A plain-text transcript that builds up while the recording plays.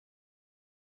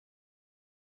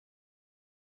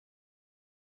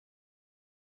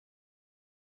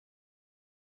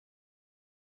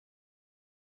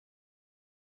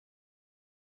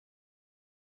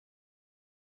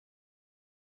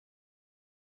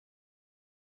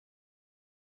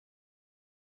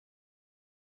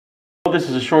This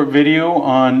is a short video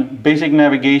on basic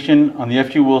navigation on the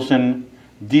FG Wilson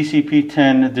DCP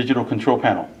 10 digital control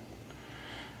panel.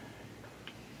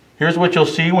 Here's what you'll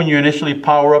see when you initially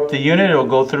power up the unit. It'll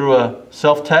go through a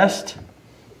self-test.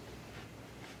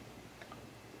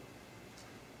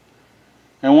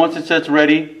 And once it sets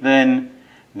ready, then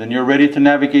you're ready to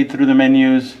navigate through the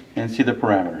menus and see the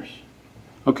parameters.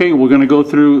 Okay, we're going to go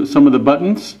through some of the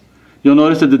buttons. You'll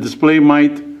notice that the display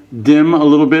might dim a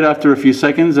little bit after a few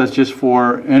seconds. That's just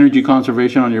for energy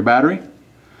conservation on your battery.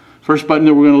 First button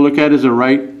that we're going to look at is the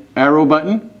right arrow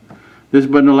button. This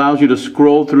button allows you to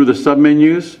scroll through the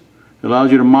submenus. It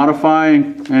allows you to modify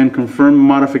and confirm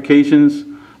modifications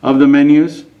of the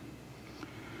menus.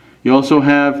 You also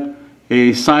have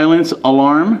a silence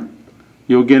alarm.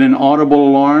 You'll get an audible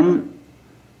alarm,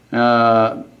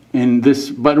 and this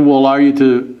button will allow you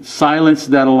to silence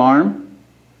that alarm.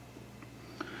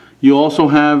 You also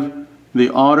have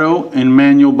the auto and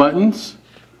manual buttons.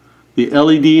 The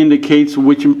LED indicates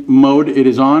which mode it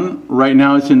is on. Right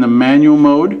now it's in the manual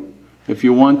mode. If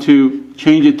you want to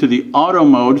change it to the auto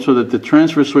mode so that the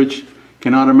transfer switch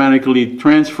can automatically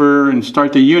transfer and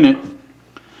start the unit,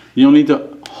 you'll need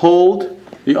to hold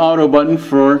the auto button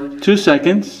for 2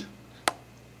 seconds.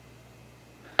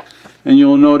 And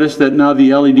you'll notice that now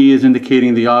the LED is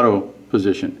indicating the auto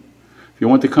position. If you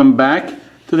want to come back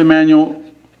to the manual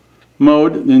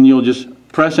mode, then you'll just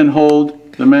press and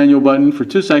hold the manual button for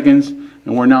 2 seconds,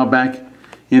 and we're now back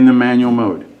in the manual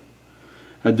mode.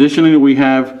 Additionally, we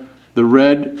have the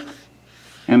red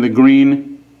and the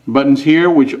green buttons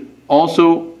here, which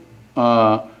also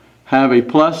have a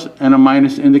plus and a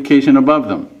minus indication above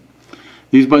them.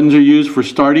 These buttons are used for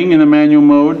starting in the manual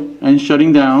mode and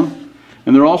shutting down,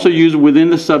 and they're also used within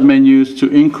the submenus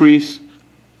to increase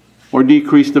or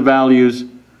decrease the values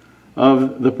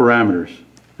of the parameters.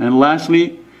 And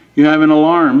lastly, you have an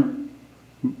alarm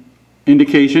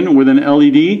indication with an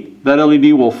LED. That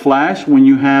LED will flash when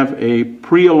you have a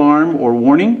pre-alarm or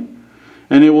warning,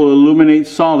 and it will illuminate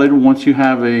solid once you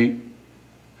have an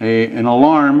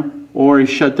alarm or a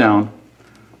shutdown.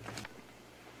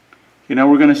 Okay, now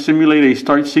we're going to simulate a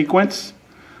start sequence.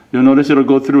 You'll notice it'll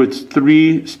go through its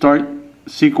 3 start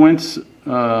sequence,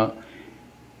 but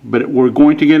we're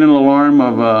going to get an alarm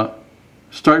of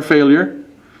start failure,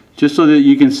 just so that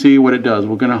you can see what it does.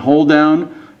 We're going to hold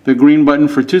down the green button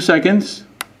for 2 seconds,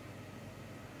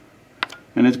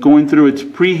 and it's going through its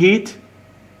preheat,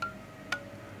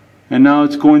 and now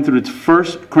it's going through its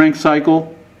first crank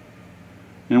cycle,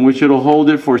 in which it'll hold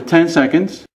it for 10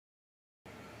 seconds,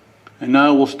 and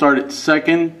now it will start its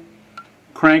second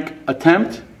crank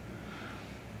attempt.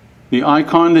 The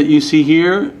icon that you see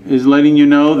here is letting you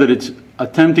know that it's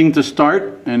attempting to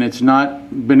start and it's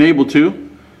not been able to.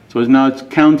 So now it's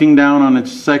counting down on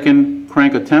its second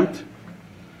crank attempt.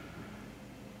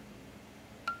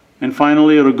 And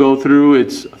finally it'll go through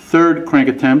its third crank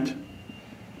attempt.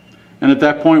 And at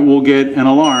that point we'll get an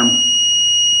alarm.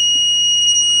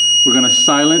 We're going to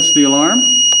silence the alarm.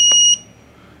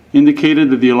 Indicated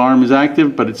that the alarm is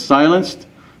active, but it's silenced,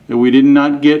 that we did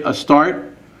not get a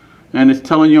start. And it's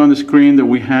telling you on the screen that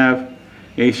we have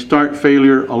a start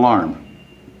failure alarm.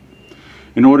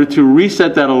 In order to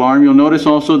reset that alarm, you'll notice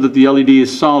also that the LED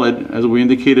is solid, as we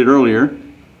indicated earlier.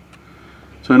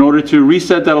 So in order to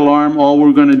reset that alarm, all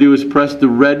we're going to do is press the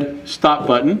red stop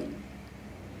button,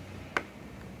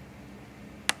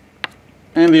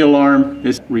 and the alarm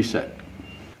is reset.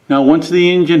 Now once the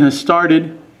engine has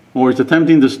started, or is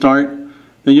attempting to start,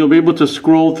 then you'll be able to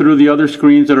scroll through the other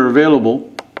screens that are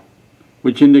available,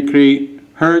 which indicate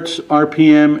hertz,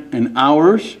 RPM, and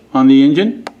hours on the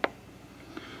engine.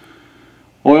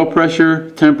 Oil pressure,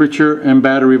 temperature, and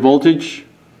battery voltage.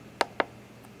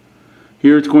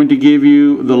 Here it's going to give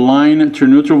you the line to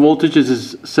neutral voltage. This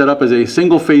is set up as a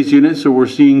single phase unit, so we're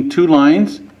seeing 2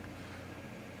 lines.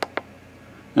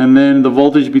 And then the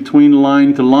voltage between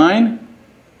line to line.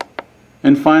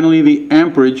 And finally the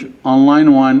amperage on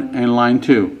line 1 and line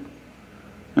 2.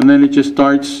 And then it just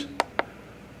starts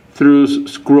through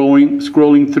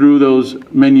scrolling through those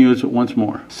menus once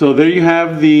more. So there you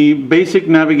have the basic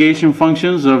navigation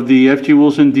functions of the FG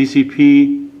Wilson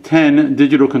DCP 10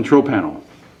 digital control panel.